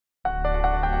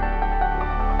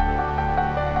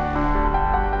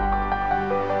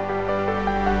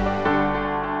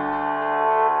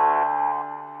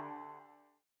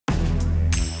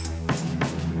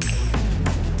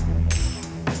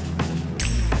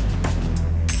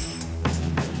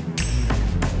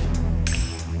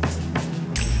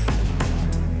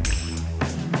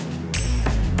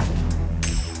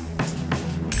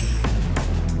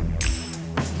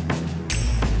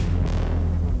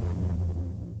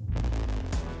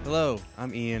Hello,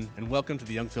 I'm Ian, and welcome to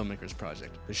the Young Filmmakers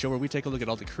Project, the show where we take a look at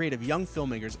all the creative young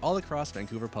filmmakers all across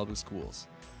Vancouver Public Schools.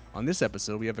 On this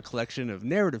episode, we have a collection of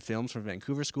narrative films from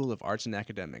Vancouver School of Arts and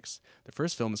Academics. The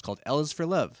first film is called L is for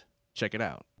Love. Check it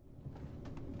out.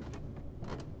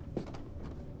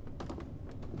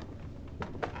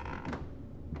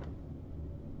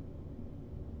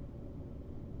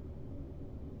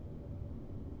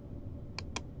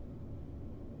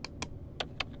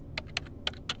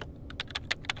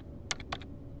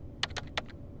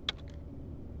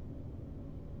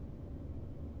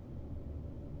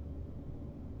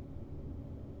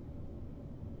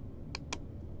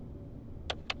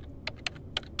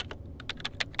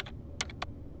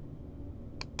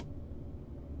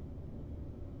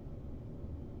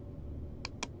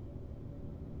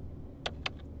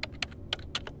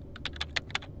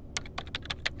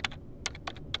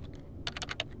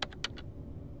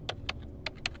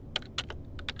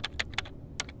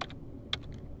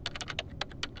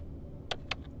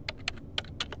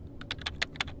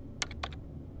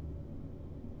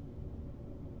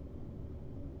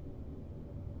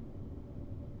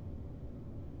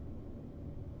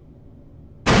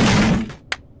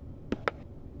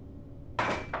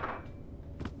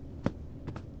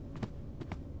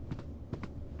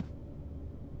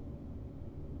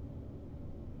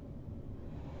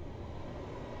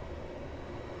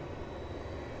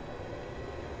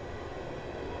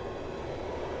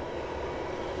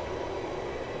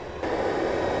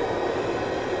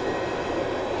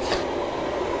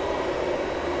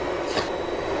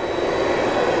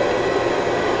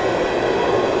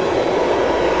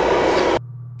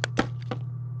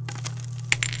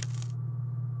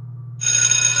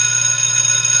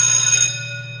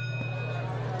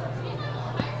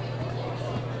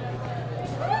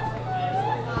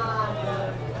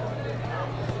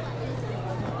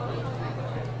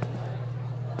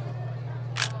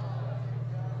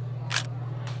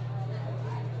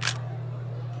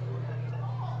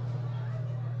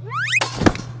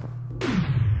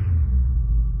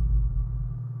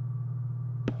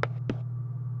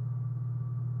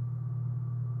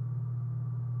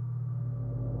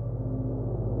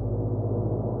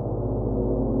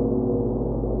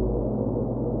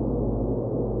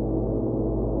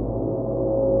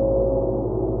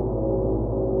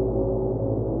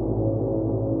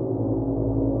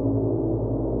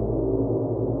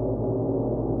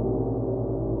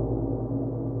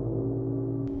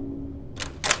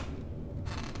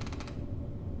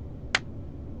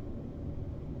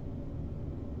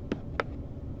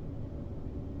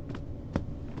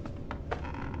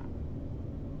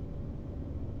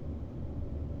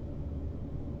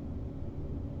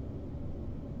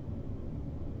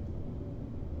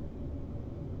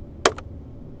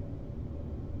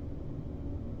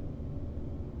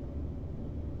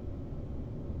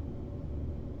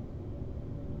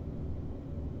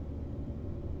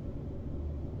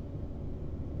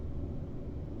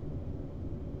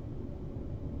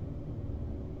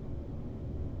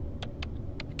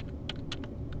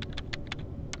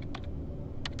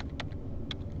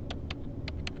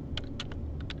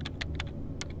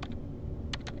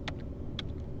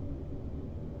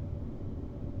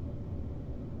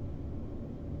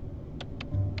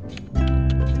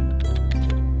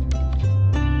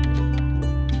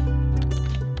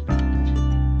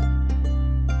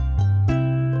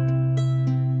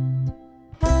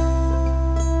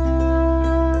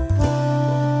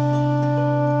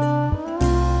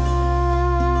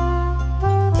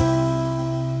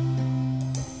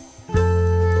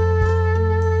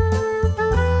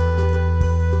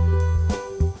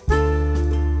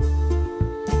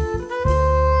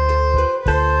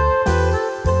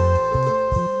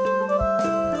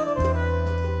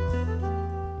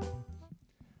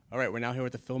 We're now here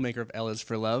with the filmmaker of L is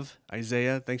for Love,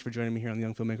 Isaiah. Thanks for joining me here on the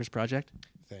Young Filmmakers Project.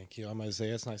 Thank you. I'm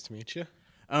Isaiah. It's nice to meet you.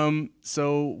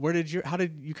 So how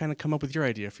did you kind of come up with your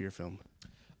idea for your film?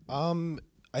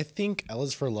 I think L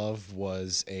is for Love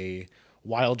was a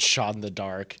wild shot in the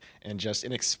dark and just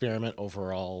an experiment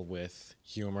overall with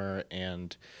humor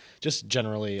and just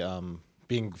generally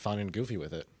being fun and goofy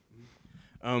with it.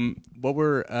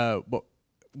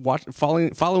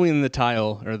 Following the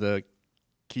tile or the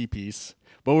key piece,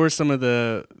 what were some of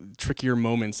the trickier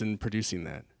moments in producing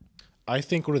that? I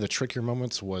think one of the trickier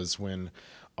moments was when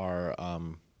our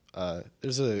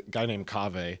there's a guy named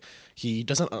Kaveh. He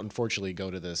doesn't unfortunately go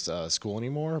to this school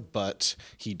anymore, but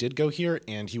he did go here,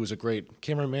 and he was a great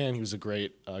cameraman. He was a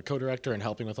great co-director and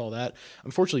helping with all that.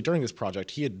 Unfortunately, during this project,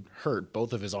 he had hurt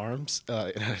both of his arms in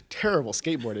a terrible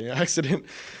skateboarding accident.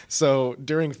 So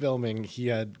during filming, he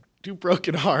had two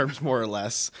broken arms, more or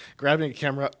less, grabbing a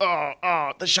camera.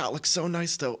 Oh, the shot looks so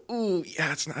nice, though. Ooh,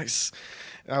 yeah, it's nice.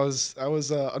 I was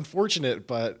unfortunate,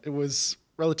 but it was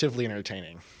relatively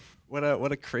entertaining. What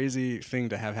a crazy thing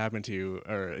to have happen to you,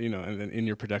 or and then in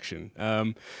your production.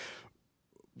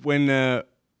 When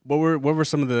what were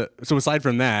some of the, so aside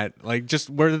from that, like, just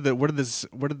where did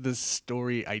this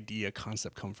story idea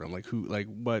concept come from? Like,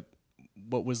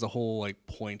 what was the whole like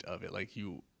point of it? Like,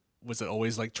 was it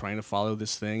always like trying to follow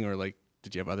this thing, or like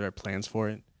did you have other plans for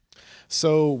it?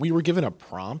 So we were given a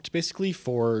prompt basically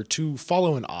to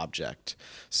follow an object.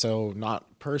 So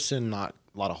not person, not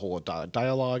a lot of whole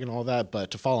dialogue and all that,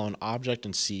 but to follow an object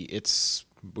and see its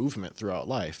movement throughout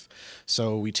life.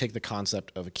 So we take the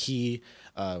concept of a key,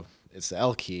 it's the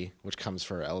L key, which comes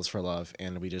for L is for love,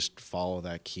 and we just follow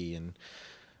that key and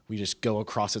we just go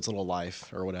across its little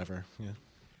life or whatever.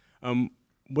 Yeah.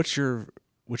 What's your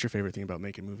favorite thing about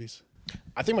making movies?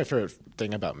 I think my favorite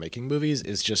thing about making movies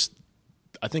is just,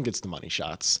 I think it's the money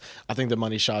shots. I think the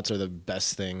money shots are the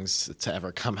best things to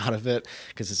ever come out of it,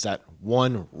 because it's that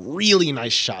one really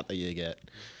nice shot that you get.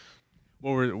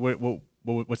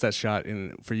 What's that shot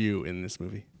for you in this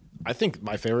movie? I think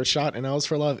my favorite shot in Alice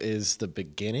for Love is the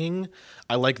beginning.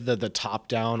 I like the top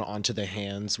down onto the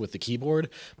hands with the keyboard,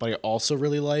 but I also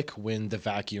really like when the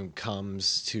vacuum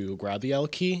comes to grab the L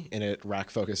key and it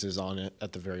rack focuses on it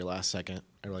at the very last second.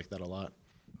 I like that a lot.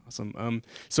 Awesome.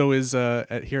 So is here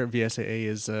at VSAA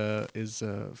is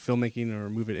filmmaking or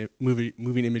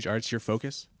moving image arts your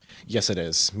focus? Yes, it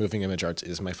is. Moving image arts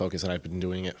is my focus, and I've been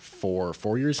doing it for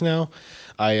 4 years now.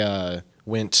 I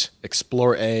went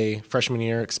Explore A freshman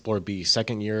year, Explore B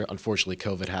second year. Unfortunately,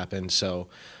 COVID happened, so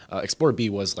Explore B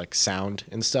was like sound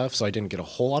and stuff, so I didn't get a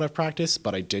whole lot of practice,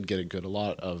 but I did get a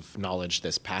lot of knowledge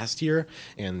this past year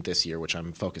and this year, which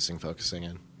I'm focusing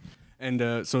in.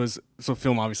 And so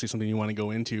film obviously something you want to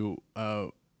go into.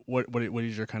 What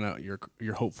is your kind of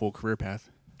your hopeful career path?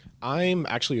 I'm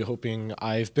actually hoping,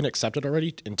 I've been accepted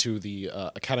already into the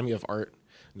Academy of Art.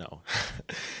 No,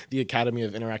 the Academy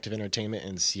of Interactive Entertainment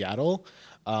in Seattle.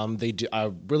 They do.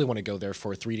 I really want to go there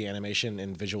for 3D animation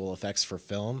and visual effects for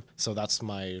film. So that's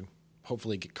my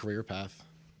hopefully career path.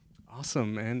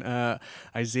 Awesome, man.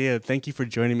 Isaiah, thank you for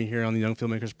joining me here on the Young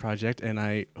Filmmakers Project, and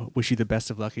I wish you the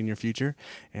best of luck in your future.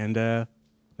 And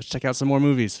let's check out some more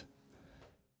movies.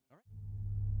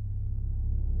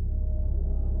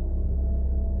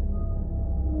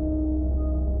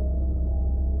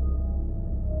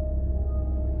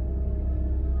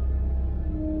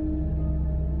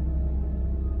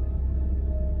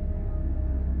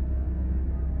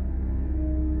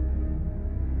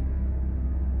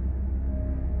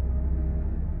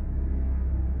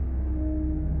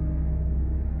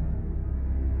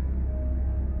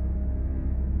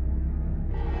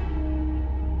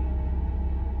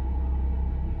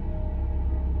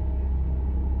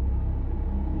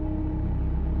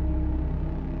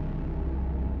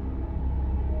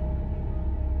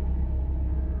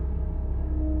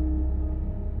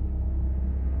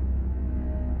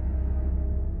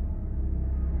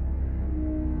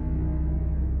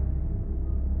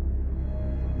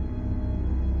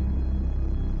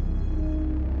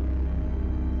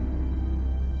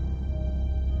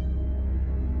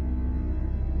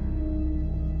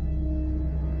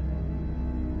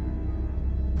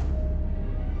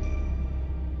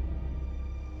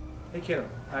 Hey kiddo,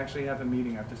 I actually have a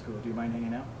meeting after school. Do you mind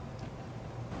hanging out?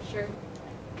 Sure.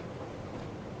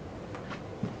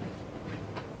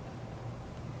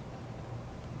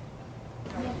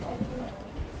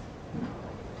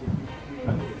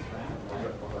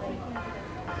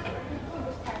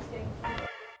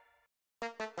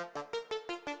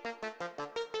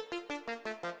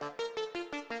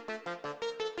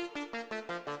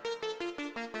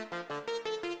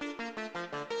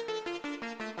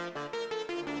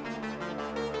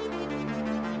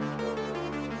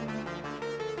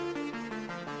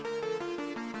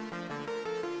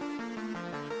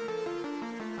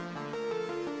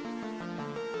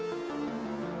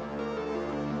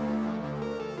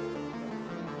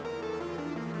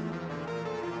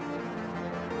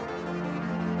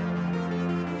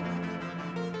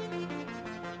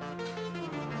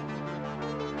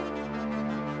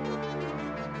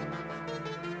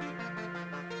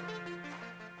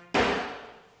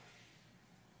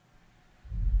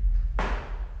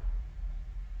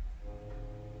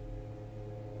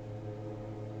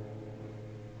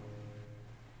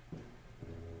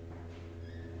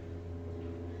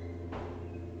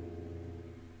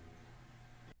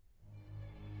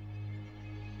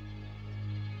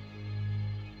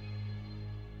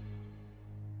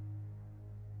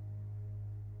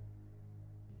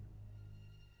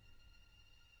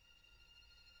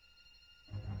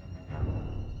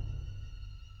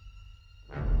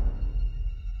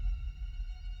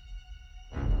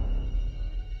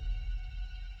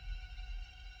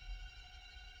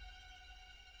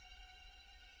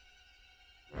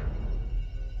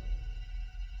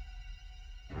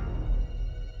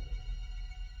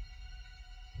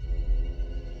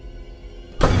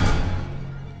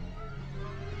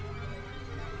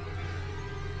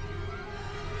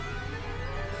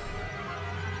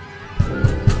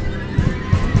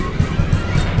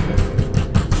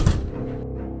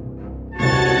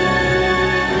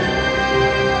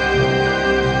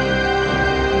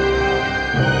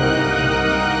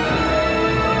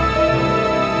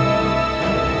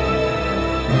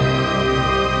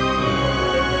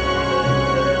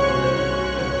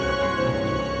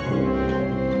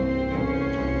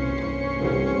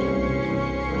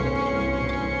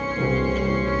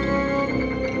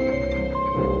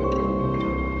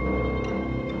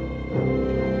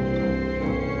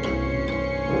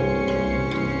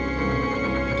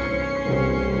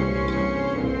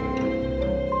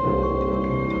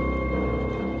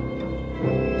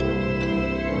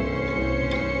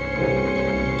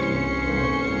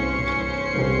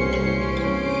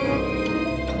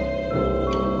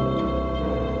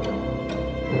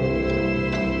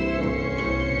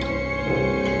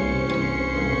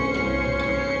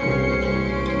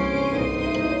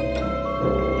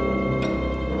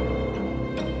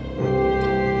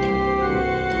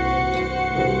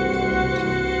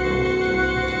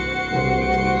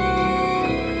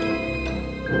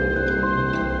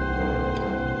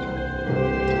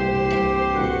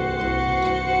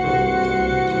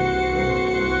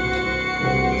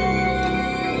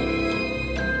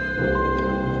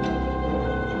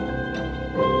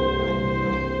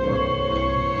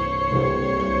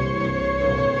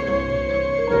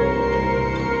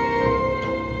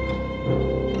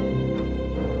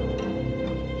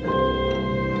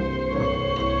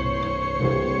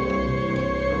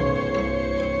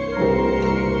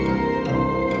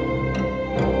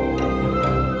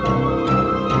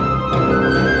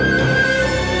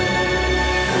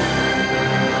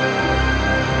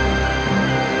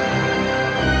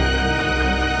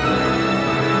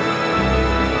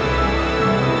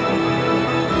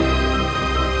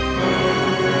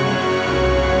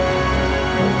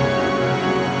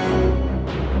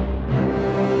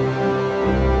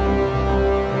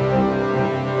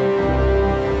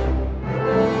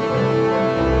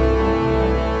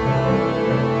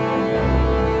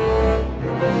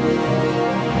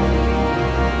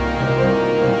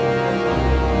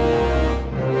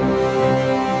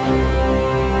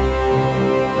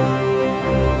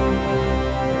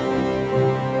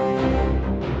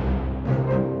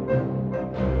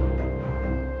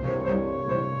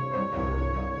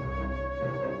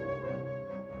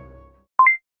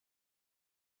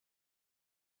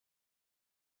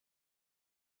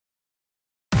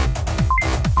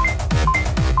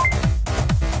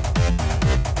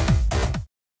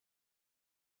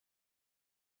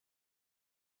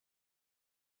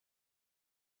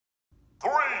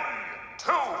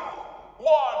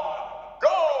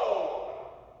 go!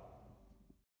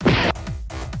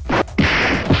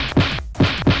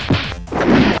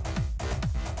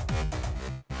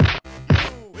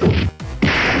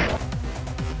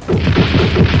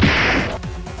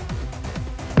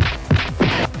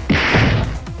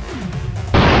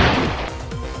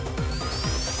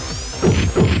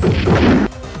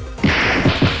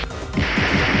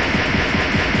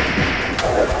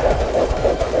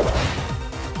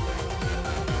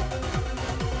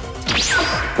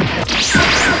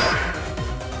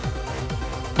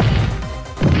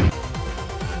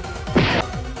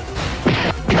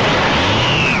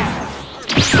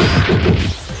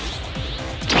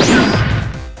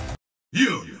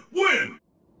 You win!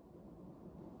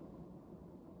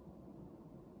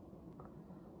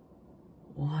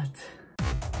 What?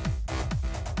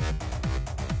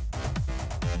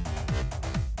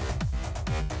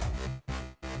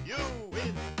 You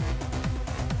win!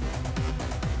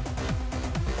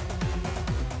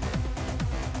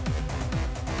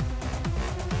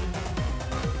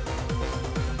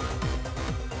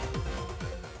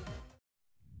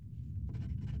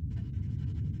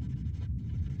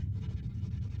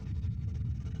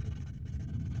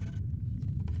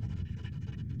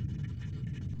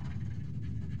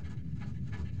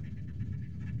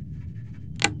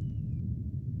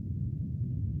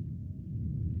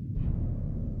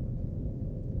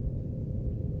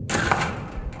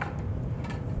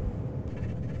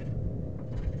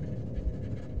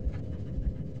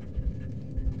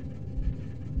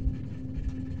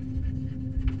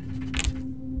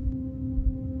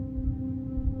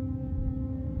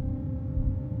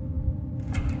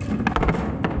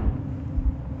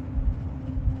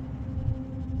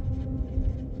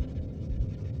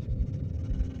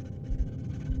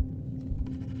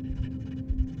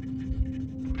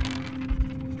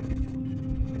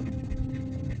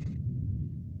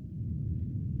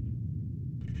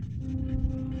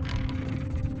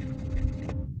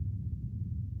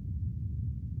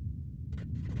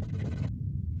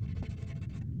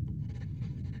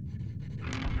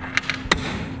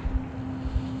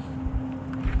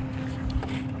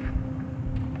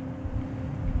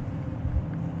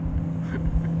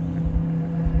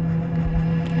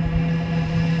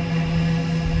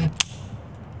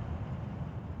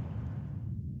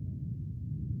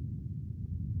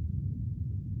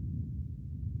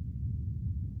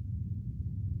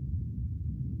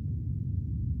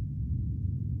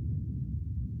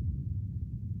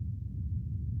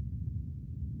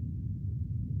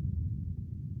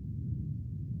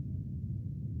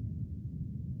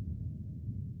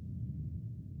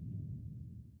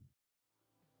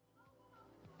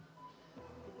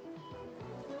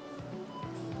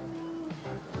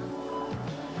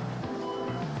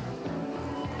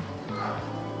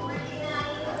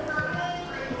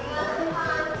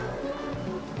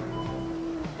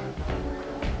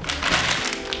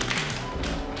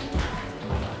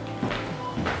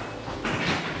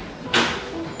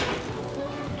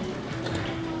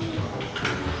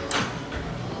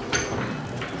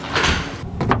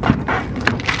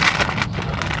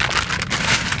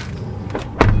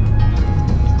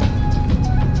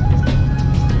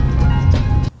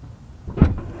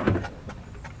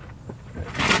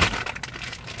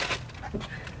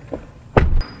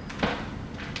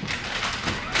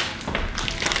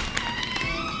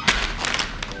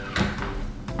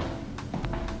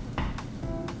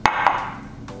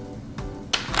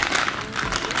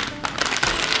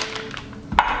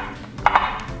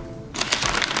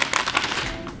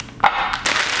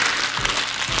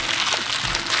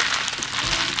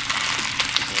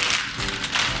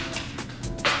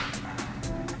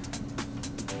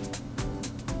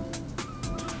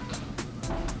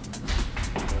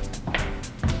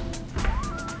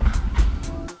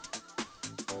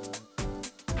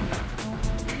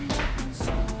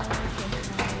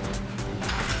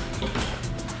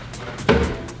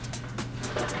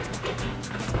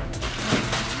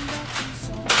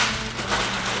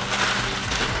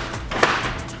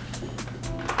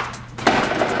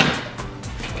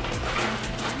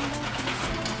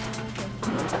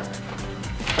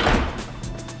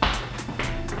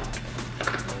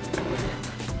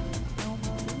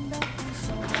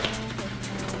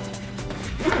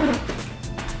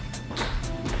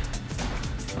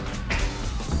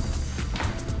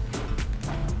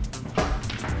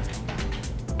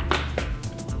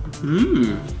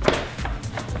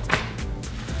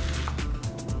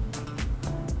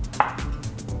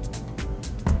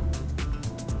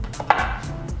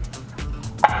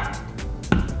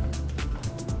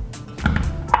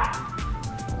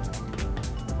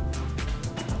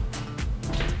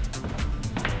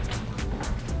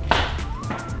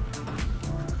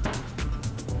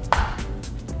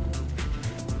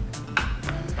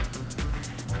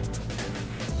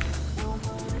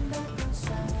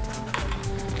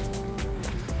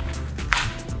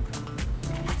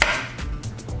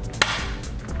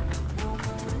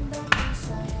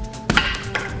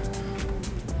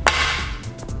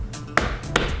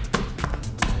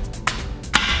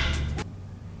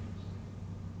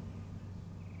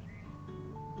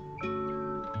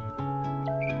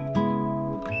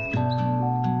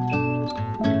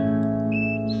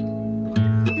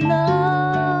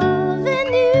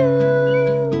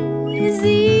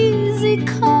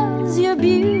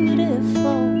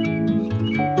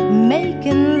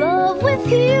 making love with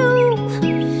you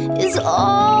is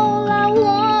all I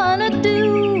wanna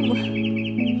do.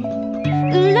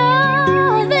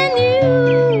 Loving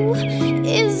you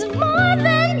is more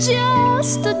than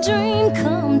just a dream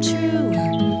come true.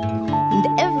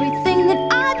 And everything that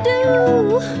I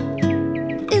do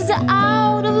is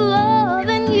out of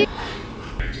loving you.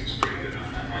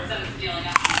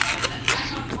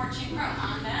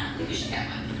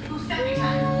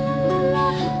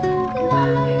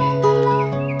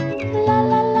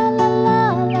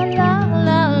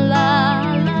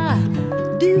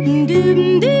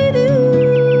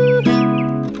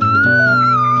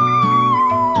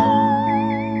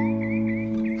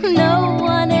 No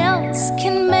one else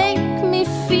can make me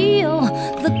feel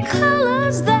the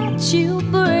colors that you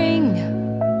bring.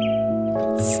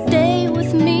 Stay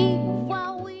with me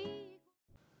while we...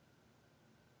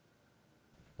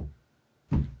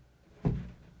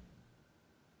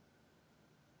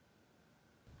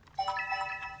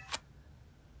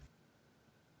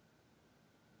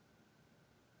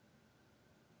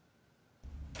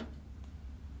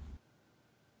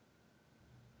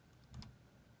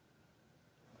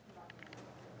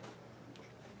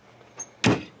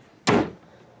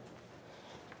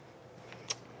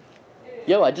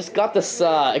 Yo, I just got this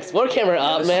Explore camera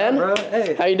up, man. Bro,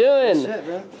 hey. How you doing? Shit,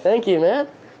 bro. Thank you, man.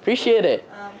 Appreciate it.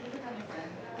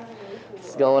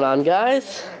 What's going on,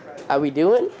 guys? How we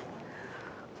doing?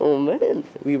 Oh, man.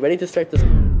 We ready to start this?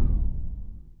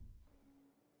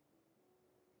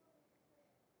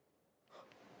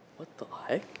 What the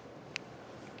heck?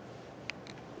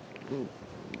 Ooh,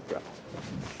 bro.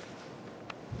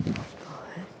 What the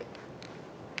heck?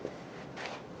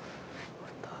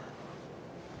 What the heck?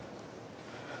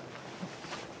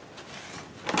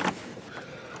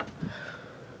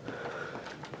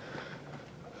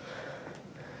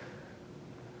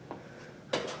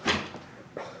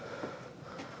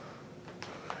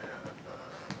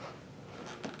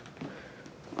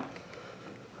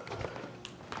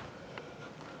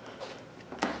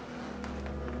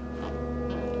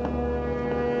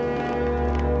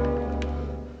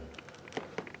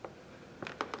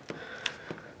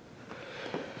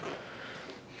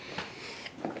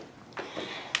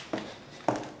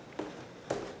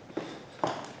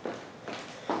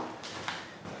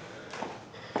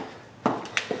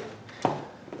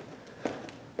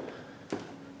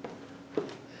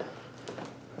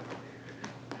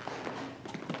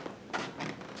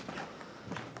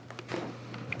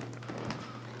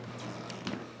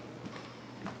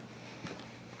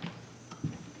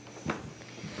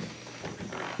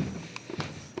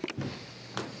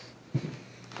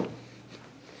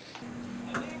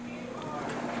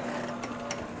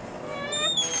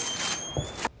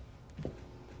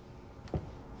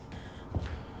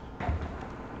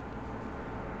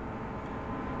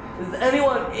 Is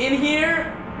anyone in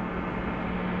here?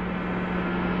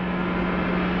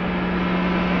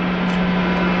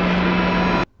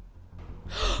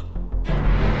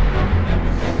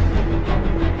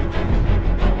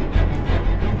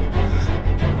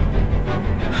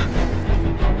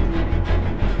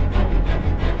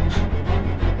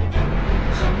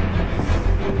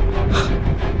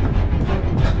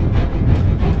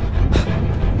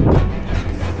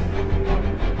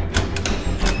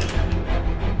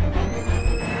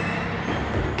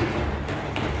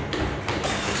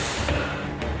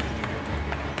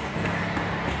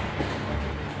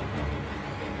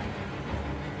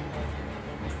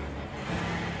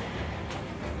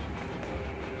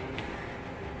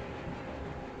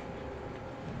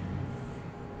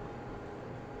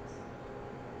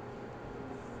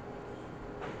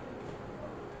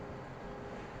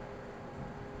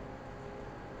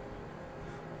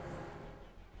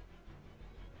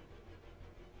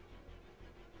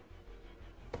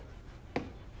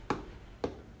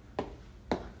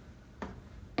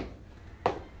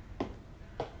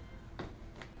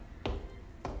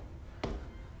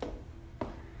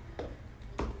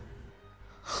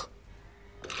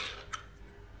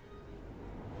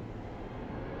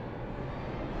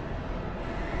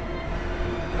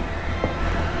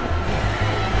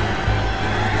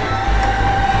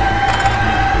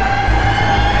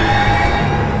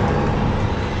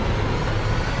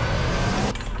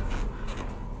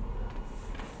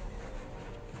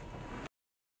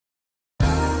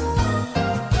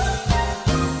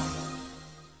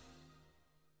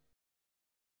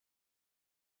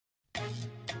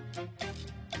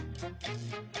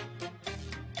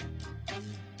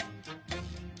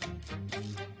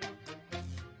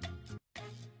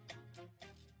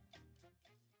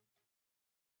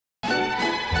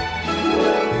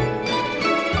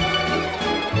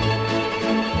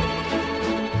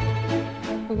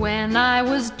 When I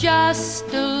was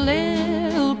just a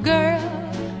little girl,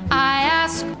 I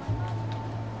asked.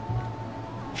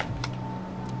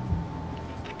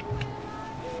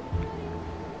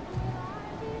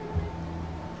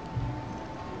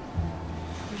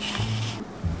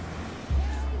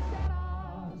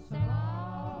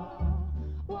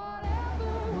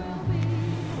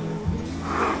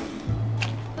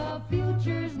 The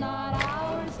future's not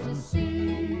ours to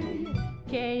see.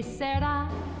 Que será,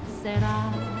 será.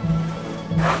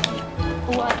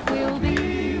 What will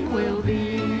be, will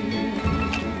be.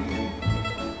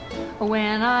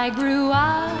 When I grew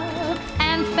up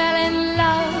and fell in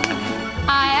love,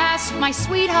 I asked my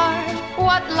sweetheart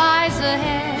what lies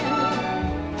ahead.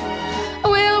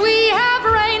 Will we have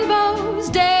rainbows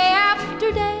day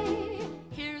after day?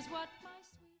 Here's what my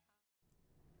sweetheart.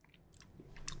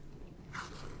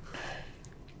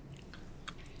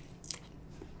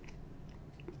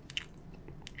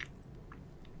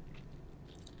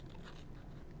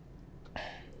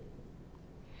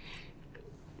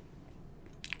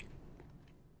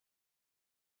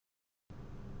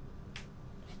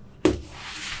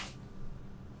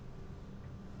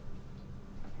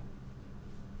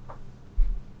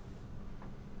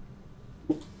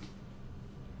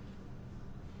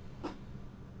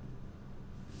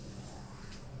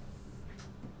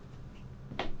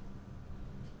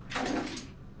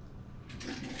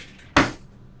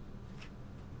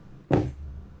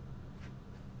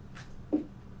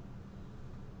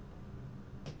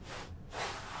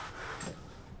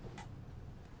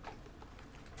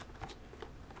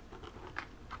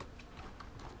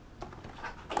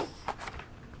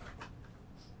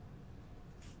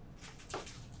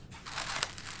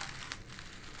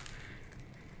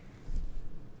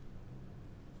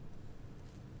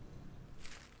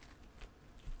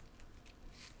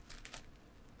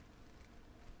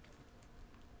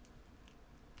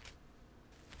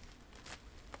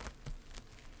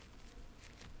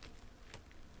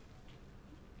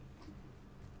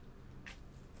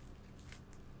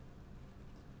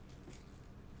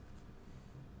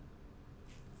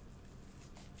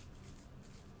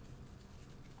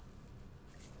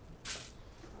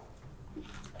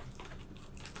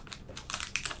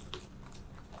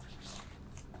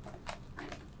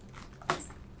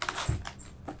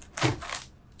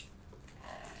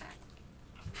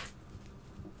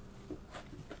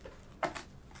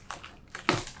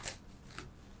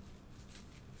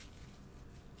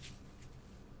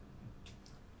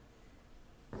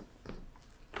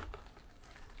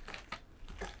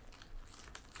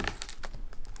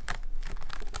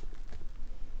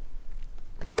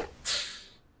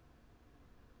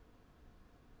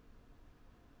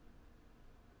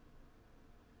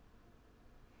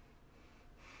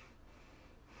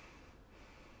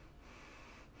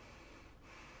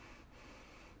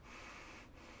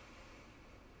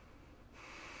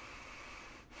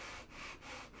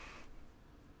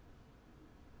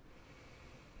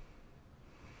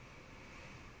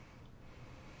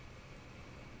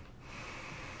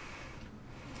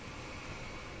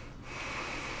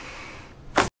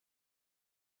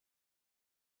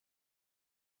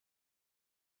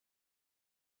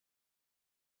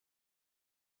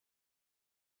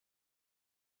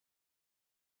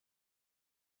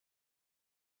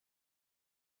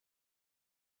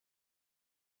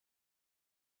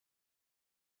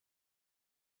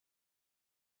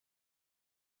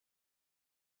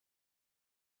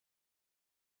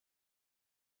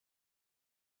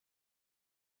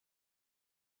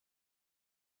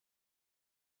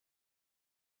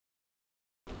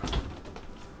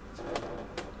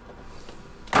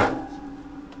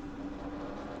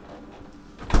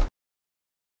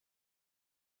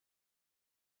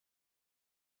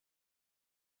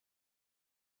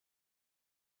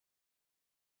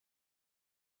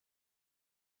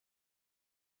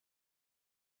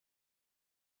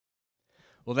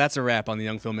 Well, that's a wrap on the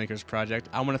Young Filmmakers Project.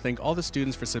 I want to thank all the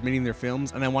students for submitting their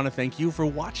films, and I want to thank you for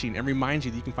watching and remind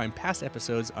you that you can find past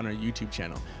episodes on our YouTube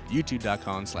channel,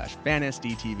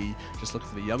 youtube.com/fansdtv. Just look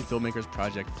for the Young Filmmakers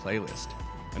Project playlist.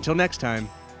 Until next time,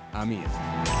 I'm Ian.